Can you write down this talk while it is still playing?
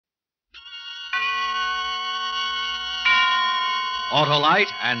Autolite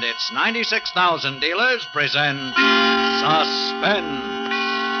and its 96,000 dealers present Suspense.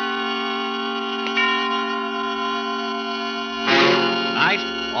 Tonight,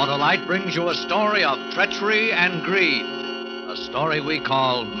 Autolite brings you a story of treachery and greed. A story we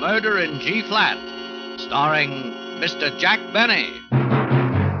call Murder in G-Flat, starring Mr. Jack Benny.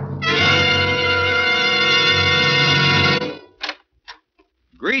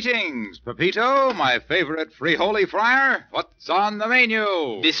 Greetings, Pepito, my favorite free holy friar. What's on the menu?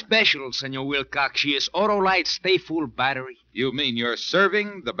 The special, Senor Wilcox, is Autolite Stay Full Battery. You mean you're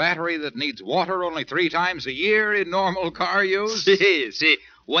serving the battery that needs water only 3 times a year in normal car use? See.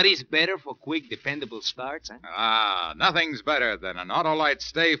 What is better for quick, dependable starts, huh? Nothing's better than an Autolite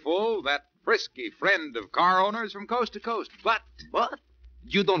Stay Full, that frisky friend of car owners from coast to coast. But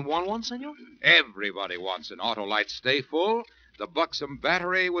You don't want one, Senor? everybody wants an Autolite Stay Full. The buxom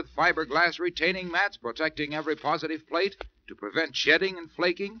battery with fiberglass retaining mats protecting every positive plate to prevent shedding and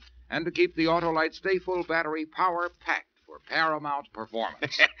flaking, and to keep the Autolite Stay Full battery power-packed for paramount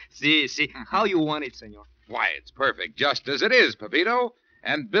performance. See. How you want it, Senor? Why, it's perfect just as it is, Pepito,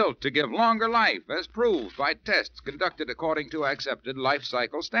 and built to give longer life, as proved by tests conducted according to accepted life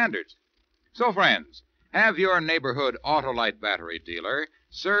cycle standards. So, friends, have your neighborhood Autolite battery dealer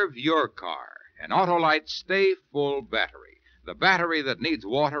serve your car an Autolite Stay Full battery. The battery that needs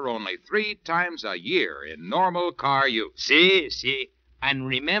water only 3 times a year in normal car use. See. And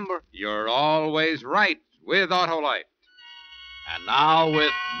remember, You're always right with Autolite. And now,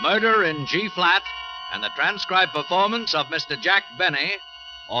 with Murder in G-Flat and the transcribed performance of Mr. Jack Benny,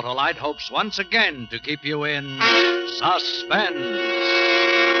 Autolite hopes once again to keep you in suspense.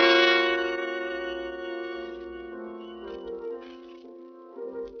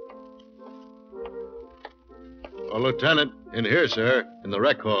 Oh, Lieutenant, in here, sir, in the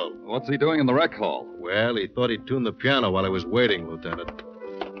rec hall. What's he doing in the rec hall? Well, he thought he'd tune the piano while I was waiting, Lieutenant.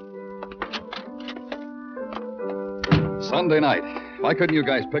 Sunday night. Why couldn't you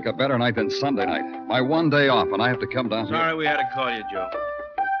guys pick a better night than Sunday night? My one day off, and I have to come down here. Sorry we had to call you, Joe.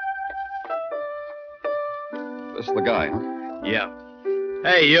 This is the guy, huh? Yeah.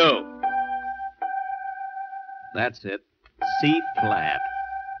 Hey, you. That's it. C flat.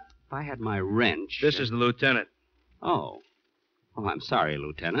 If I had my wrench. This is the lieutenant. Oh, I'm sorry,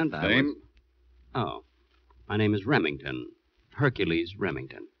 Lieutenant. Name? My name is Remington. Hercules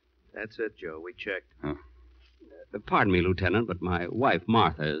Remington. That's it, Joe. We checked. Huh. Pardon me, Lieutenant, but my wife,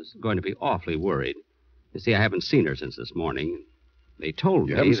 Martha, is going to be awfully worried. You see, I haven't seen her since this morning. They told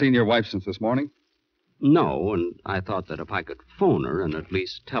me... You haven't seen your wife since this morning? No, and I thought that if I could phone her and at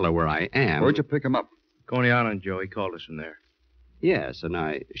least tell her where I am... Where'd you pick him up? Coney Island, Joe. He called us from there. Yes, and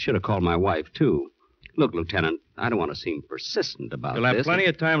I should have called my wife, too. Look, Lieutenant, I don't want to seem persistent about You'll this. have plenty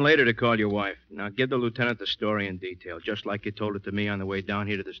of time later to call your wife. Now, give the lieutenant the story in detail, just like you told it to me on the way down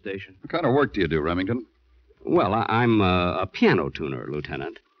here to the station. What kind of work do you do, Remington? Well, I'm a piano tuner,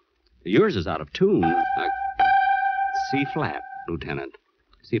 Lieutenant. Yours is out of tune. C flat, Lieutenant.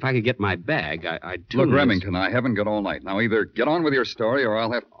 See, if I could get my bag, I'd tune Look, this. Remington, I haven't got all night. Now, either get on with your story or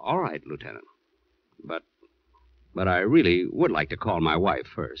I'll have... All right, Lieutenant. But I really would like to call my wife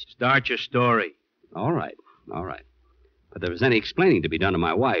first. Start your story. All right. But if there's any explaining to be done to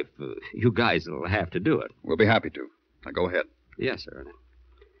my wife, you guys will have to do it. We'll be happy to. Now, go ahead. Yes, sir.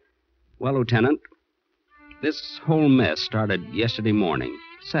 Well, Lieutenant, this whole mess started yesterday morning,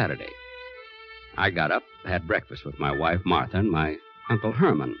 Saturday. I got up, had breakfast with my wife, Martha, and my Uncle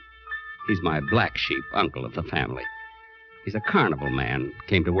Herman. He's my black sheep uncle of the family. He's a carnival man,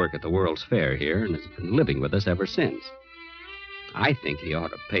 came to work at the World's Fair here, and has been living with us ever since. I think he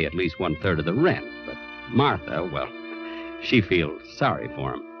ought to pay at least 1/3 of the rent, but Martha, well, she feels sorry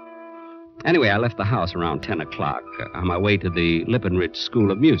for him. Anyway, I left the house around 10 o'clock on my way to the Lippenridge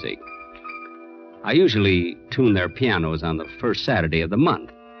School of Music. I usually tune their pianos on the first Saturday of the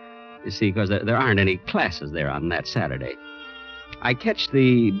month. You see, because there aren't any classes there on that Saturday. I catch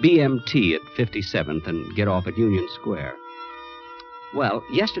the BMT at 57th and get off at Union Square. Well,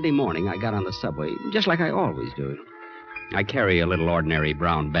 yesterday morning I got on the subway, just like I always do. I carry a little ordinary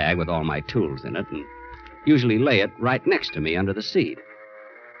brown bag with all my tools in it and usually lay it right next to me under the seat.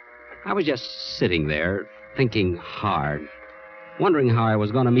 I was just sitting there, thinking hard, wondering how I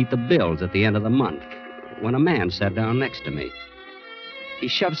was going to meet the bills at the end of the month, when a man sat down next to me. He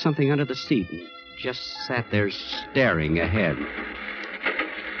shoved something under the seat and just sat there staring ahead.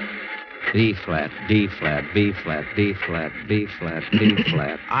 B flat, D flat, B flat, D flat, B flat, D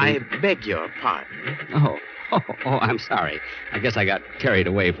flat. I beg your pardon. Oh, I'm sorry. I guess I got carried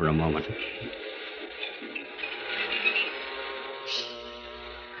away for a moment.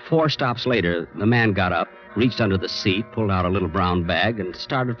 4 stops later, the man got up, reached under the seat, pulled out a little brown bag, and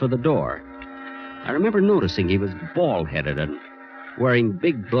started for the door. I remember noticing he was bald-headed and wearing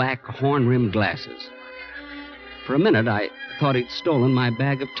big black horn-rimmed glasses. For a minute, I thought he'd stolen my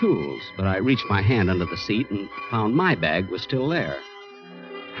bag of tools, but I reached my hand under the seat and found my bag was still there.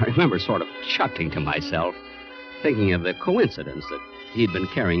 I remember sort of chuckling to myself, thinking of the coincidence that he'd been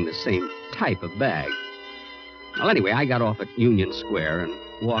carrying the same type of bag. Well, anyway, I got off at Union Square and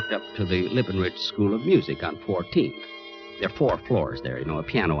walked up to the Lippenridge School of Music on 14th. There are 4 floors there, a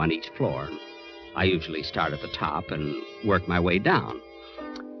piano on each floor. And I usually start at the top and work my way down.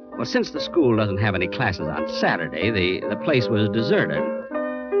 Well, since the school doesn't have any classes on Saturday, the place was deserted.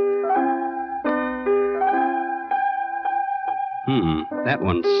 That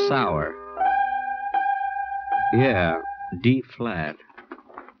one's sour. Yeah, D flat.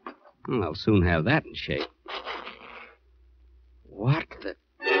 Well, I'll soon have that in shape. What the...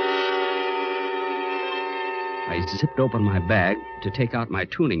 I zipped open my bag to take out my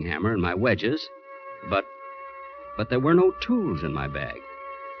tuning hammer and my wedges, but there were no tools in my bag.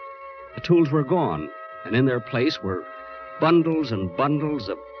 The tools were gone, and in their place were bundles and bundles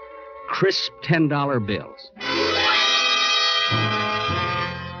of crisp $10 bills.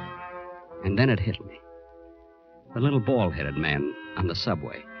 And then it hit me. The little bald-headed man on the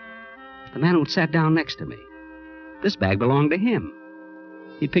subway. The man who'd sat down next to me. This bag belonged to him.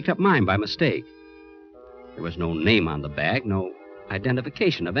 He'd picked up mine by mistake. There was no name on the bag, no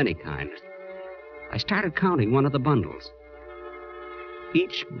identification of any kind. I started counting one of the bundles.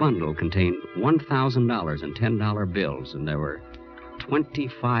 Each bundle contained $1,000 in $10 bills, and there were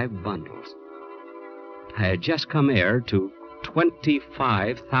 25 bundles. I had just come heir to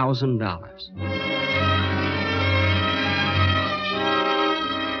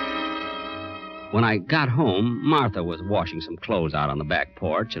 $25,000. When I got home, Martha was washing some clothes out on the back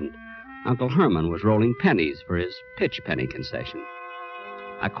porch, and Uncle Herman was rolling pennies for his pitch penny concession.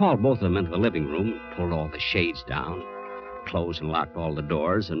 I called both of them into the living room, pulled all the shades down, closed and locked all the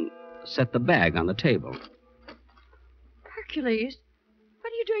doors, and set the bag on the table. Hercules,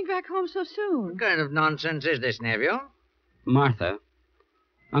 what are you doing back home so soon? What kind of nonsense is this, nephew? Martha,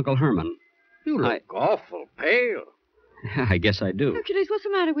 Uncle Herman. You look awful pale. I guess I do. Hercules, what's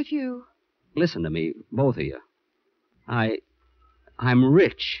the matter with you? Listen to me, both of you. I'm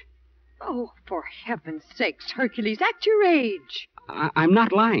rich. Oh, for heaven's sakes, Hercules, act your age. I'm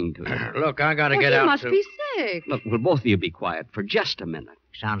not lying to you. Look, I gotta get out. You must be sick. Look, will both of you be quiet for just a minute?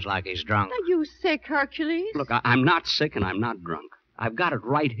 Sounds like he's drunk. Are you sick, Hercules? Look, I'm not sick and I'm not drunk. I've got it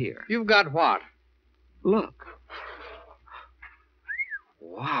right here. You've got what? Look.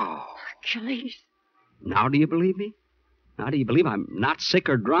 Wow. Hercules. Now do you believe me? Now do you believe I'm not sick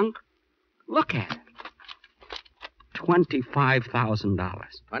or drunk? Look at it. $25,000.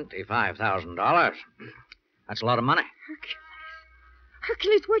 $25,000? That's a lot of money.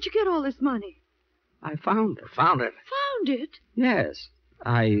 Hercules, where'd you get all this money? I found it. Found it? Found it? Yes.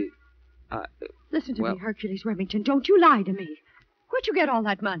 Listen to me, Hercules Remington. Don't you lie to me. Where'd you get all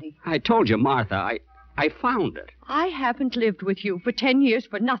that money? I told you, Martha. I found it. I haven't lived with you for 10 years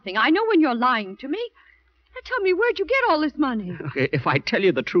for nothing. I know when you're lying to me. Now tell me, where'd you get all this money? Okay, if I tell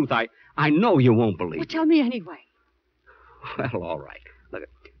you the truth, I know you won't believe Well, tell me anyway. Well, all right. Look,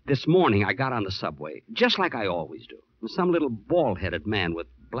 this morning I got on the subway, just like I always do. And some little bald-headed man with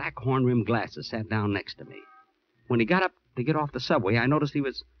black horn-rimmed glasses sat down next to me. When he got up to get off the subway, I noticed he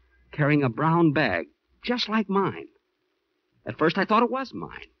was carrying a brown bag, just like mine. At first I thought it was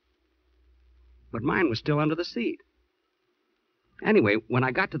mine. But mine was still under the seat. Anyway, when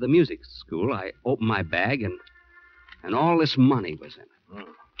I got to the music school, I opened my bag, and all this money was in it.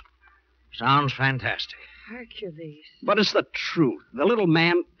 Sounds fantastic. Hercules. But it's the truth. The little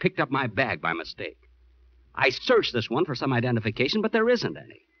man picked up my bag by mistake. I searched this one for some identification, but there isn't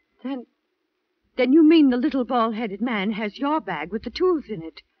any. Then you mean the little bald-headed man has your bag with the tools in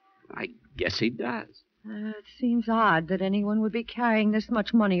it? I guess he does. It seems odd that anyone would be carrying this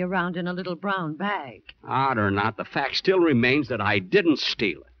much money around in a little brown bag. Odd or not, the fact still remains that I didn't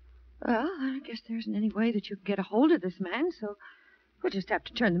steal it. Well, I guess there isn't any way that you can get a hold of this man, so we'll just have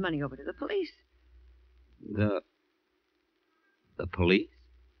to turn the money over to the police. The police?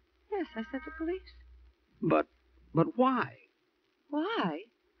 Yes, I said the police. But why? Why?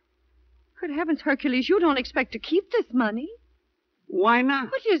 Good heavens, Hercules, you don't expect to keep this money. Why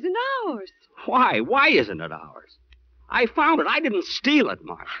not? But it isn't ours. Why? Why isn't it ours? I found it. I didn't steal it,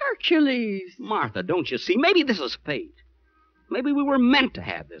 Martha. Hercules. Martha, don't you see? Maybe this is fate. Maybe we were meant to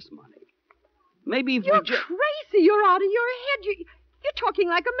have this money. Maybe if You're crazy. You're out of your head. You're talking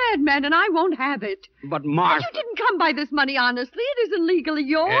like a madman, and I won't have it. But, But Martha... you didn't come by this money honestly. It isn't legally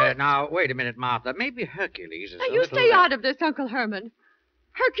yours. Now, wait a minute, Martha. Maybe Hercules is Now, a you little stay less- out of this, Uncle Herman.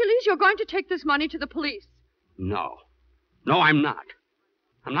 Hercules, you're going to take this money to the police. No. No, I'm not.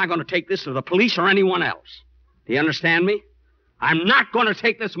 I'm not going to take this to the police or anyone else. Do you understand me? I'm not going to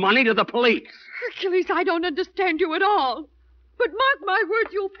take this money to the police. Hercules, I don't understand you at all. But mark my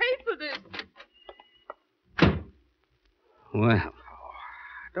words, you'll pay for this. Well,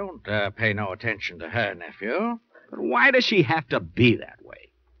 Don't pay no attention to her, nephew. but why does she have to be that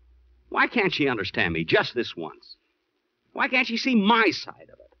way? Why can't she understand me just this once? Why can't she see my side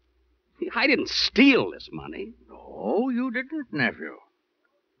of it? I didn't steal this money, No, you didn't, nephew.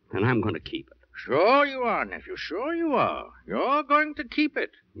 and I'm going to keep it. Sure you are, nephew. Sure you are. You're going to keep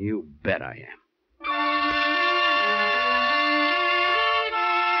it. You bet I am.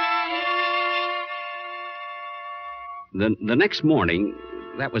 The next morning,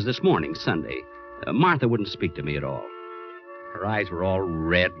 that was this morning, Sunday, Martha wouldn't speak to me at all. Her eyes were all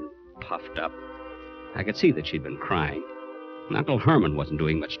red and puffed up. I could see that she'd been crying. And Uncle Herman wasn't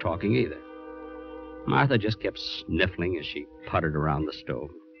doing much talking either. Martha just kept sniffling as she puttered around the stove.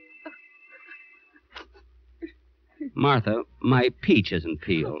 Martha, my peach isn't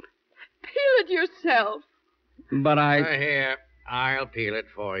peeled. Peel it yourself. But Here, I'll peel it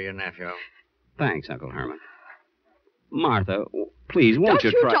for you, nephew. Thanks, Uncle Herman. Martha, please, won't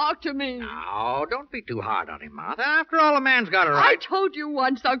Don't you you try... talk to me. Now, don't be too hard on him, Martha. After all, a man's got a I right. told you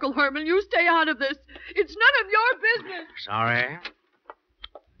once, Uncle Herman, you stay out of this. It's none of your business. Sorry.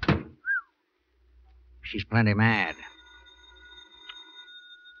 She's plenty mad.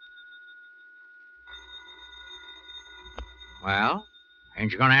 Well,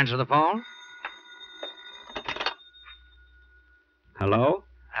 ain't you going to answer the phone? Hello?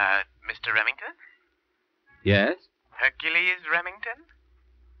 Mr. Remington? Yes? Hercules Remington?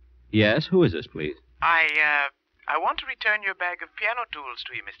 Yes, who is this, please? I want to return your bag of piano tools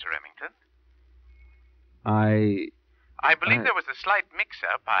to you, Mr. Remington. I believe there was a slight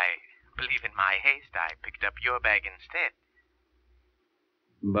mix-up. I believe in my haste I picked up your bag instead.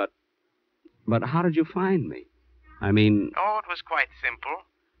 But how did you find me? I mean... Oh, it was quite simple.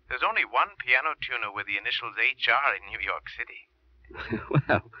 There's only one piano tuner with the initials HR in New York City.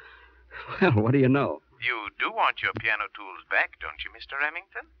 well, what do you know? You do want your piano tools back, don't you, Mr.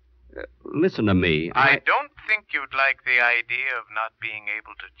 Remington? Listen to me. I don't think you'd like the idea of not being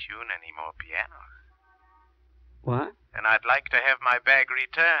able to tune any more pianos. What? And I'd like to have my bag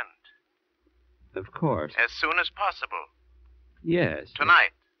returned. Of course. As soon as possible. Yes.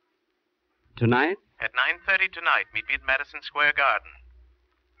 Tonight. Tonight? At 9:30 tonight. Meet me at Madison Square Garden.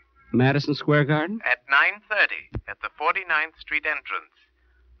 Madison Square Garden? At 9:30 at the 49th Street entrance.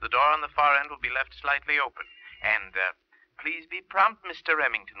 The door on the far end will be left slightly open. And, please be prompt, Mr.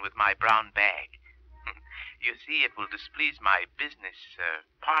 Remington, with my brown bag. You see, it will displease my business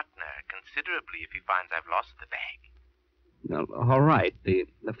partner considerably if he finds I've lost the bag. No, all right. The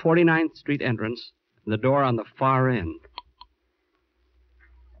 49th Street entrance, the door on the far end.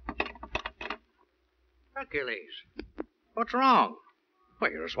 Hercules, what's wrong?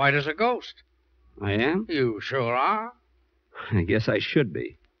 Well, you're as white as a ghost. I am? You sure are. I guess I should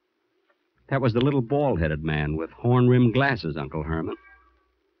be. That was the little bald-headed man with horn-rimmed glasses, Uncle Herman.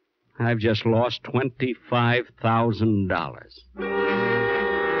 I've just lost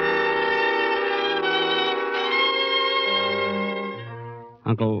 $25,000.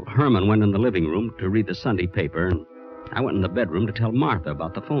 Uncle Herman went in the living room to read the Sunday paper, and I went in the bedroom to tell Martha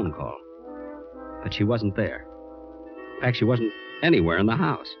about the phone call. But she wasn't there. In fact, she wasn't anywhere in the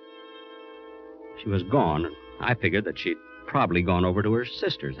house. She was gone, and I figured that she'd probably gone over to her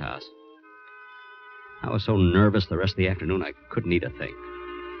sister's house. I was so nervous the rest of the afternoon I couldn't eat a thing.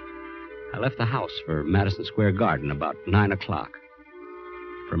 I left the house for Madison Square Garden about 9 o'clock.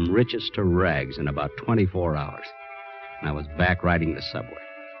 From riches to rags in about 24 hours. And I was back riding the subway.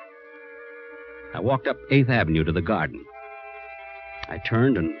 I walked up 8th Avenue to the garden. I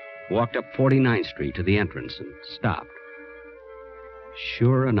turned and walked up 49th Street to the entrance and stopped.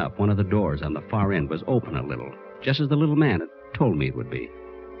 Sure enough, one of the doors on the far end was open a little, just as the little man had told me it would be.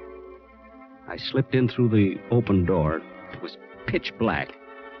 I slipped in through the open door. It was pitch black.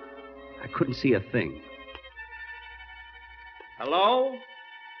 I couldn't see a thing. Hello?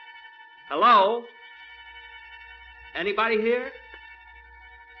 Hello? Anybody here?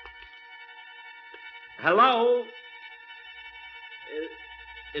 Hello?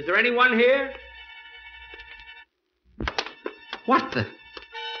 Is there anyone here? What the?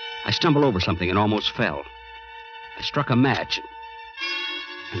 I stumbled over something and almost fell. I struck a match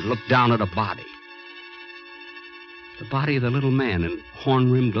and looked down at a body. The body of the little man in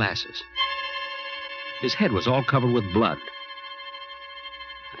horn-rimmed glasses. His head was all covered with blood.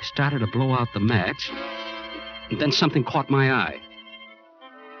 I started to blow out the match, and then something caught my eye.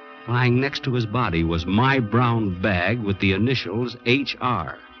 Lying next to his body was my brown bag with the initials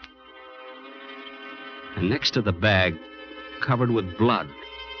HR. And next to the bag, covered with blood,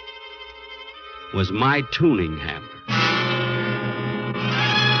 was my tuning hammer.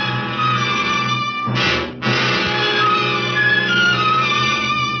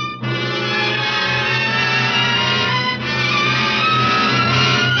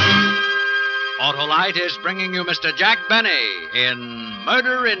 Autolite is bringing you Mr. Jack Benny in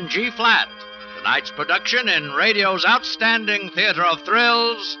Murder in G-Flat, tonight's production in radio's outstanding theater of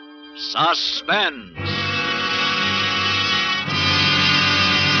thrills, Suspense.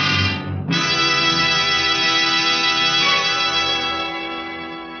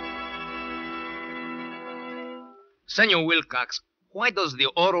 Senor Wilcox, why does the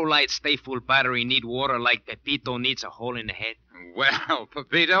Autolite Stay Full battery need water like Pepito needs a hole in the head? Well,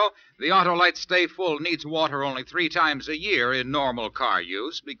 Pepito, the Autolite Stay Full needs water only 3 times a year in normal car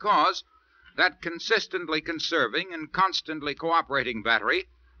use because that consistently conserving and constantly cooperating battery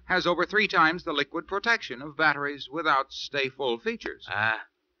has over 3 times the liquid protection of batteries without Stay Full features.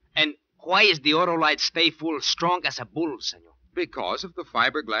 And why is the Autolite Stay Full strong as a bull, senor? Because of the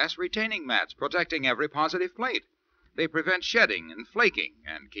fiberglass retaining mats protecting every positive plate. They prevent shedding and flaking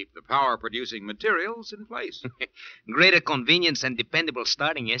and keep the power-producing materials in place. Greater convenience and dependable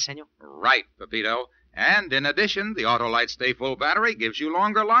starting, yes, senor? Right, Pepito. And in addition, the Autolite Stay Full battery gives you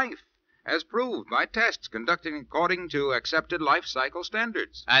longer life, as proved by tests conducted according to accepted life cycle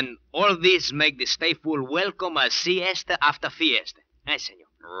standards. And all this make the Stay Full welcome a siesta after fiesta. Yes, senor.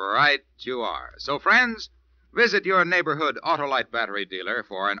 Right you are. So, friends, visit your neighborhood Autolite battery dealer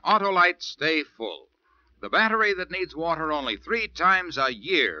for an Autolite Stay Full. The battery that needs water only 3 times a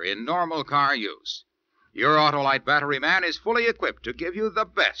year in normal car use. Your Autolite battery man is fully equipped to give you the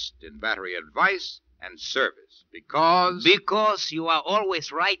best in battery advice and service because... Because you are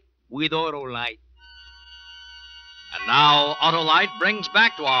always right with Autolite. And now Autolite brings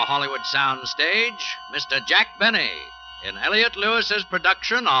back to our Hollywood soundstage Mr. Jack Benny in Elliott Lewis's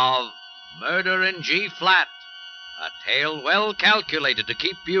production of Murder in G-Flat, a tale well calculated to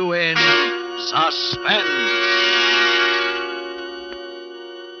keep you in suspense.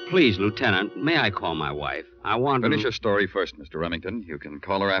 Please, Lieutenant, may I call my wife? I want to... Finish your story first, Mr. Remington. You can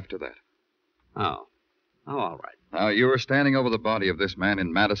call her after that. Oh, all right. Now, you were standing over the body of this man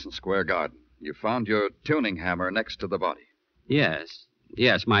in Madison Square Garden. You found your tuning hammer next to the body. Yes,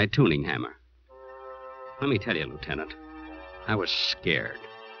 my tuning hammer. Let me tell you, Lieutenant, I was scared.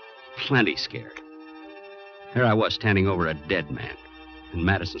 Plenty scared. Here I was standing over a dead man in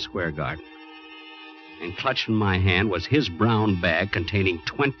Madison Square Garden. And clutched in my hand was his brown bag containing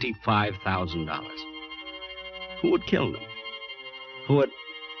 $25,000. Who had killed him? But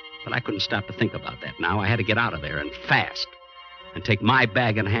I couldn't stop to think about that now. I had to get out of there, and fast, and take my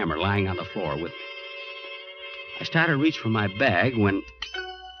bag and hammer lying on the floor with me. I started to reach for my bag when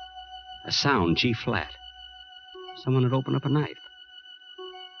a sound, G-flat. Someone had opened up a knife.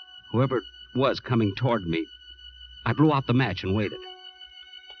 Whoever it was coming toward me, I blew out the match and waited.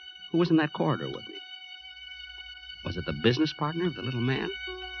 Who was in that corridor with me? Was it the business partner of the little man?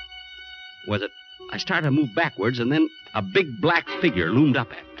 Was it... I started to move backwards, and then a big black figure loomed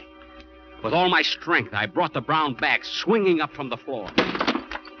up at me. With all my strength, I brought the brown bag swinging up from the floor.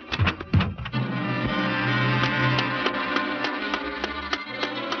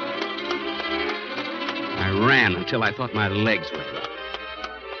 I ran until I thought my legs would drop.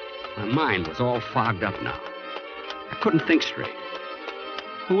 My mind was all fogged up now. I couldn't think straight.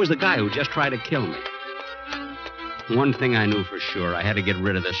 Who was the guy who just tried to kill me? One thing I knew for sure, I had to get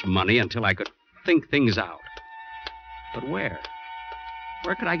rid of this money until I could think things out. But where?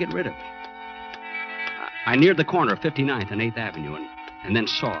 Where could I get rid of it? I neared the corner of 59th and 8th Avenue and then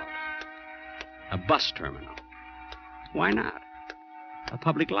saw it. A bus terminal. Why not? A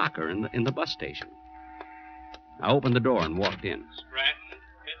public locker in the bus station. I opened the door and walked in. Scranton,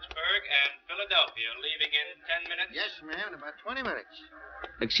 Pittsburgh, and Philadelphia leaving in 10 minutes? Yes, ma'am, in about 20 minutes.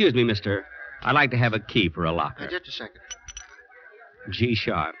 Excuse me, mister. I'd like to have a key for a locker. Just a second. G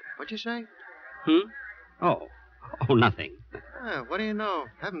sharp. What'd you say? Oh, nothing. What do you know?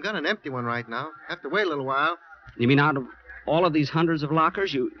 Haven't got an empty one right now. Have to wait a little while. You mean out of all of these hundreds of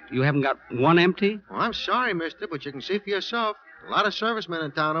lockers, you haven't got one empty? Well, I'm sorry, mister, but you can see for yourself. A lot of servicemen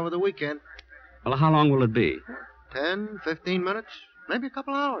in town over the weekend. Well, how long will it be? 10, 15 minutes, maybe a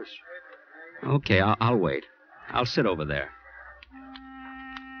couple hours. Okay, I'll wait. I'll sit over there.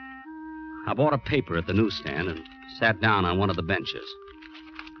 I bought a paper at the newsstand and sat down on one of the benches.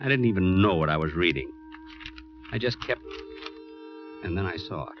 I didn't even know what I was reading. I just kept... And then I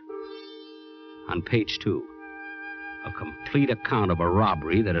saw it. On page 2. A complete account of a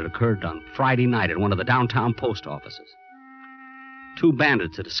robbery that had occurred on Friday night at one of the downtown post offices. 2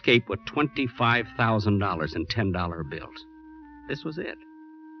 bandits had escaped with $25,000 in $10 bills. This was it.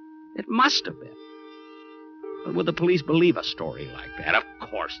 It must have been. But would the police believe a story like that? Of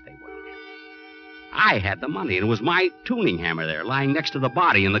course they wouldn't. I had the money, and it was my tuning hammer there, lying next to the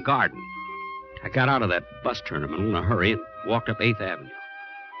body in the garden. I got out of that bus terminal in a hurry and walked up 8th Avenue.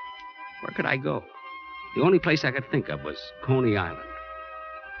 Where could I go? The only place I could think of was Coney Island.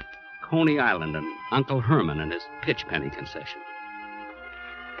 Coney Island and Uncle Herman and his pitch penny concession.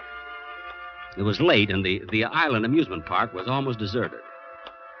 It was late, and the island amusement park was almost deserted.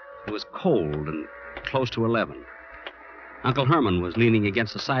 It was cold and close to 11. Uncle Herman was leaning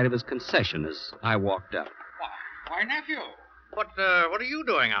against the side of his concession as I walked up. Why, nephew, what are you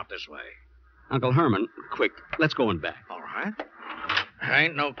doing out this way? Uncle Herman, quick, let's go in back. All right. There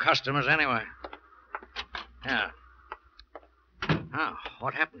ain't no customers anyway. Yeah. Oh,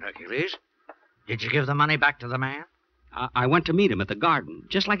 what happened, Hercules? Did you give the money back to the man? I went to meet him at the garden,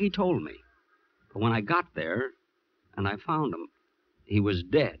 just like he told me. But when I got there and I found him, he was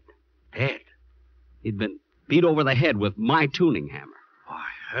dead. Dead? He'd been beat over the head with my tuning hammer. Why,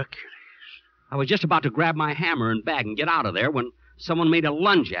 Hercules. I was just about to grab my hammer and bag and get out of there when someone made a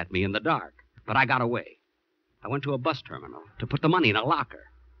lunge at me in the dark. But I got away. I went to a bus terminal to put the money in a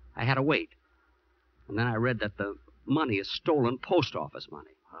locker. I had to wait. And then I read that the money is stolen post office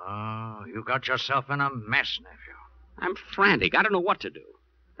money. Oh, you got yourself in a mess, nephew. I'm frantic. I don't know what to do.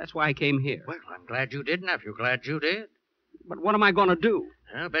 That's why I came here. Well, I'm glad you did, nephew. Glad you did. But what am I going to do?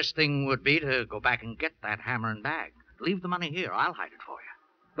 The best thing would be to go back and get that hammer and bag. Leave the money here. I'll hide it for you.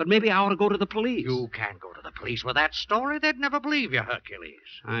 But maybe I ought to go to the police. You can't go to the police with that story. They'd never believe you,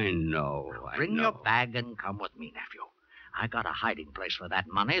 Hercules. I know. Bring your bag and come with me, nephew. I got a hiding place for that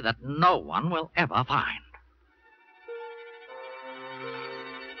money that no one will ever find.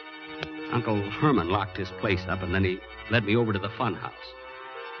 Uncle Herman locked his place up, and then he led me over to the fun house.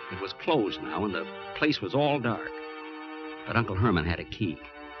 It was closed now, and the place was all dark. But Uncle Herman had a key.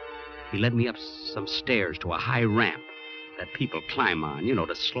 He led me up some stairs to a high ramp that people climb on,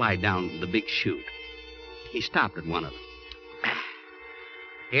 to slide down the big chute. He stopped at one of them.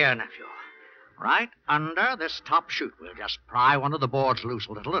 Here, nephew. Right under this top chute, we'll just pry one of the boards loose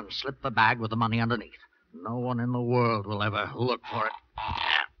a little and slip the bag with the money underneath. No one in the world will ever look for it.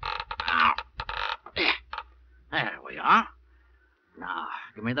 There we are. Now,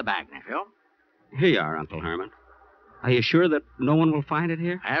 give me the bag, nephew. Here you are, Uncle Herman. Are you sure that no one will find it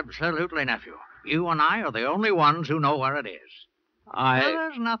here? Absolutely, nephew. You and I are the only ones who know where it is. Well,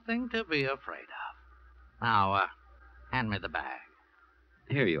 there's nothing to be afraid of. Now, hand me the bag.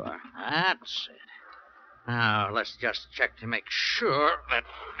 Here you are. That's it. Now, let's just check to make sure that...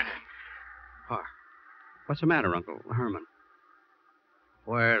 What's the matter, Uncle Herman?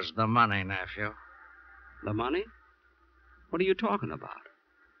 Where's the money, nephew? The money? What are you talking about?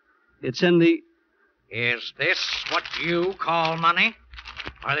 It's in the... Is this what you call money?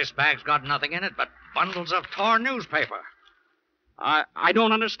 Why, this bag's got nothing in it but bundles of torn newspaper. I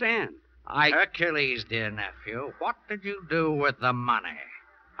don't understand. Hercules, dear nephew, what did you do with the money?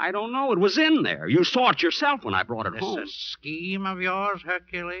 I don't know. It was in there. You saw it yourself when I brought it home. This a scheme of yours,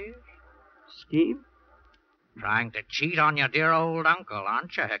 Hercules? Scheme? Trying to cheat on your dear old uncle,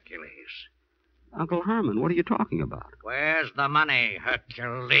 aren't you, Hercules? Uncle Herman, what are you talking about? Where's the money,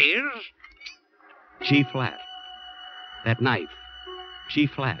 Hercules? G-flat. That knife.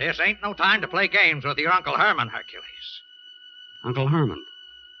 G-flat. This ain't no time to play games with your Uncle Herman, Hercules. Uncle Herman,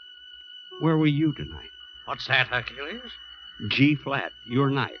 where were you tonight? What's that, Hercules? G-flat.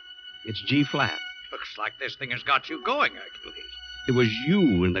 Your knife. It's G-flat. Looks like this thing has got you going, Hercules. It was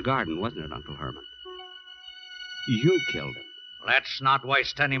you in the garden, wasn't it, Uncle Herman? You killed him. Let's not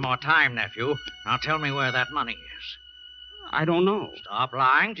waste any more time, nephew. Now tell me where that money is. I don't know. Stop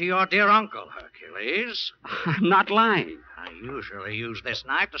lying to your dear uncle, Hercules. I'm not lying. I usually use this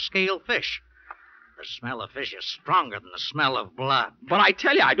knife to scale fish. The smell of fish is stronger than the smell of blood. But I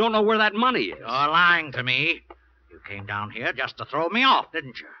tell you, I don't know where that money is. You're lying to me. You came down here just to throw me off,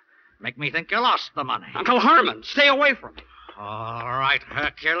 didn't you? Make me think you lost the money. Uncle Herman, stay away from me. All right,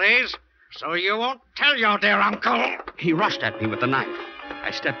 Hercules. So you won't tell your dear uncle. He rushed at me with the knife.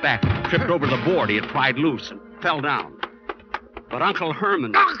 I stepped back, tripped over the board he had pried loose, and fell down. But Uncle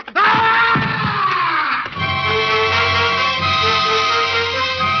Herman...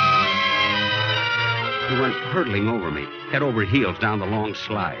 He went hurtling over me, head over heels down the long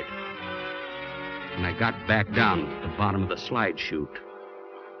slide. and I got back down at the bottom of the slide chute.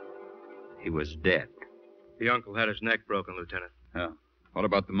 He was dead. The uncle had his neck broken, Lieutenant. Yeah. What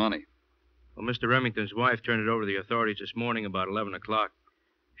about the money? Well, Mr. Remington's wife turned it over to the authorities this morning about 11 o'clock.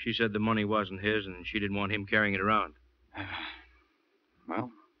 She said the money wasn't his, and she didn't want him carrying it around. Well,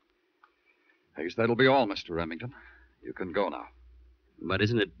 I guess that'll be all, Mr. Remington. You can go now. But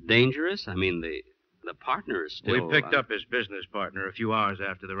isn't it dangerous? I mean, the partner is still... We picked up his business partner a few hours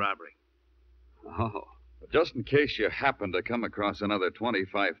after the robbery. Oh. But just in case you happen to come across another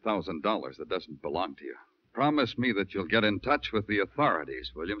 $25,000 that doesn't belong to you, promise me that you'll get in touch with the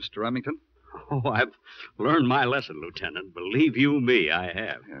authorities, will you, Mr. Remington? Oh, I've learned my lesson, Lieutenant. Believe you me, I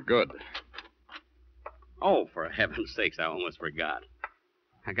have. Yeah, good. Oh, for heaven's sakes, I almost forgot.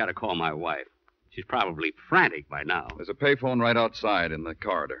 I got to call my wife. She's probably frantic by now. There's a payphone right outside in the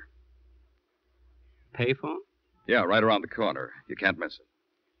corridor. Payphone? Yeah, right around the corner. You can't miss it.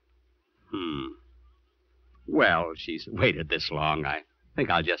 Well, she's waited this long. I think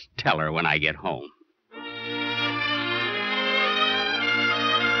I'll just tell her when I get home.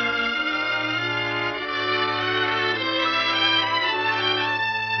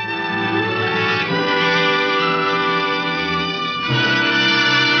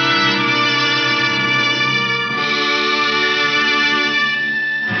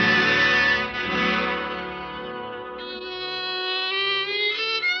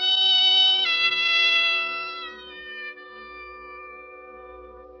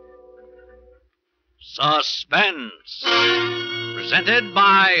 Suspense. Presented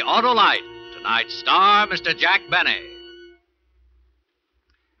by Autolite. Tonight's star, Mr. Jack Benny.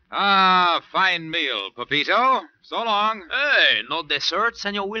 Ah, fine meal, Pepito. So long. Hey, no dessert,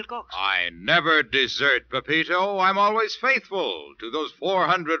 Senor Wilcox? I never desert, Pepito. I'm always faithful to those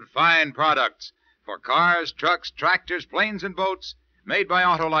 400 fine products for cars, trucks, tractors, planes, and boats made by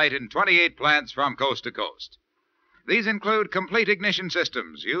Autolite in 28 plants from coast to coast. These include complete ignition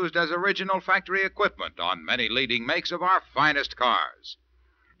systems used as original factory equipment on many leading makes of our finest cars.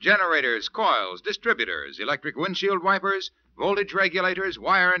 Generators, coils, distributors, electric windshield wipers, voltage regulators,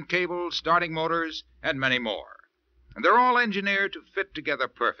 wire and cable, starting motors, and many more. And they're all engineered to fit together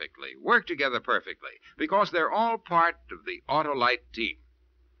perfectly, work together perfectly, because they're all part of the Autolite team.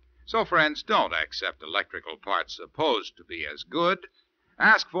 So, friends, don't accept electrical parts supposed to be as good.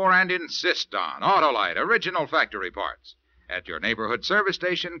 Ask for and insist on Autolite original factory parts at your neighborhood service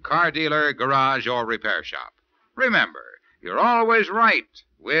station, car dealer, garage, or repair shop. Remember, you're always right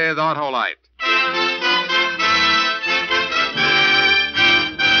with Autolite.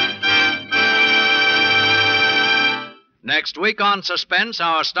 Next week on Suspense,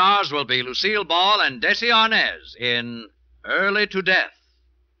 our stars will be Lucille Ball and Desi Arnaz in Early to Death.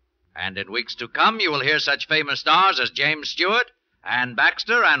 And in weeks to come, you will hear such famous stars as James Stewart, Ann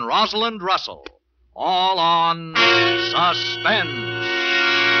Baxter, and Rosalind Russell, all on Suspense.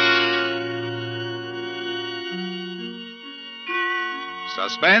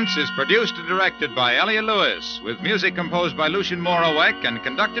 Suspense is produced and directed by Elliott Lewis, with music composed by Lucien Moravec and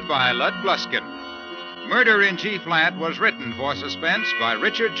conducted by Lud Gluskin. Murder in G-Flat was written for Suspense by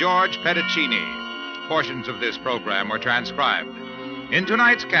Richard-George Pedicini. Portions of this program were transcribed. In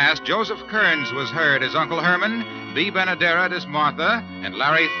tonight's cast, Joseph Kearns was heard as Uncle Herman, Bea Benaderet as Martha, and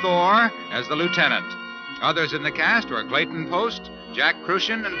Larry Thor as the lieutenant. Others in the cast were Clayton Post, Jack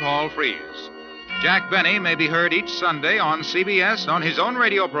Crucian, and Paul Frees. Jack Benny may be heard each Sunday on CBS on his own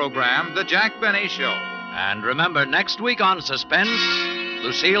radio program, The Jack Benny Show. And remember, next week on Suspense,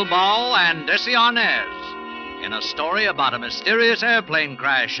 Lucille Ball and Desi Arnaz in a story about a mysterious airplane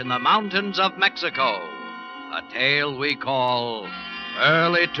crash in the mountains of Mexico. A tale we call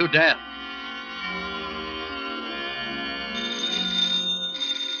Early to Death.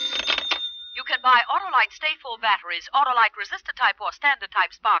 You can buy Autolite Stay-Full batteries, Autolite resistor type or standard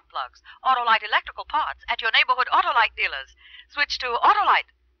type spark plugs, Autolite electrical parts at your neighborhood Autolite dealers. Switch to Autolite.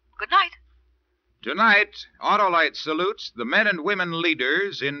 Good night. Tonight, Autolite salutes the men and women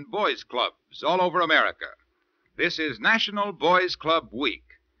leaders in boys' clubs all over America. This is National Boys Club Week,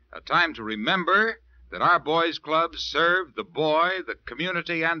 a time to remember that our boys' clubs serve the boy, the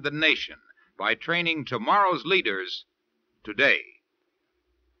community, and the nation by training tomorrow's leaders today.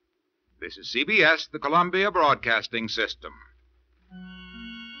 This is CBS, the Columbia Broadcasting System.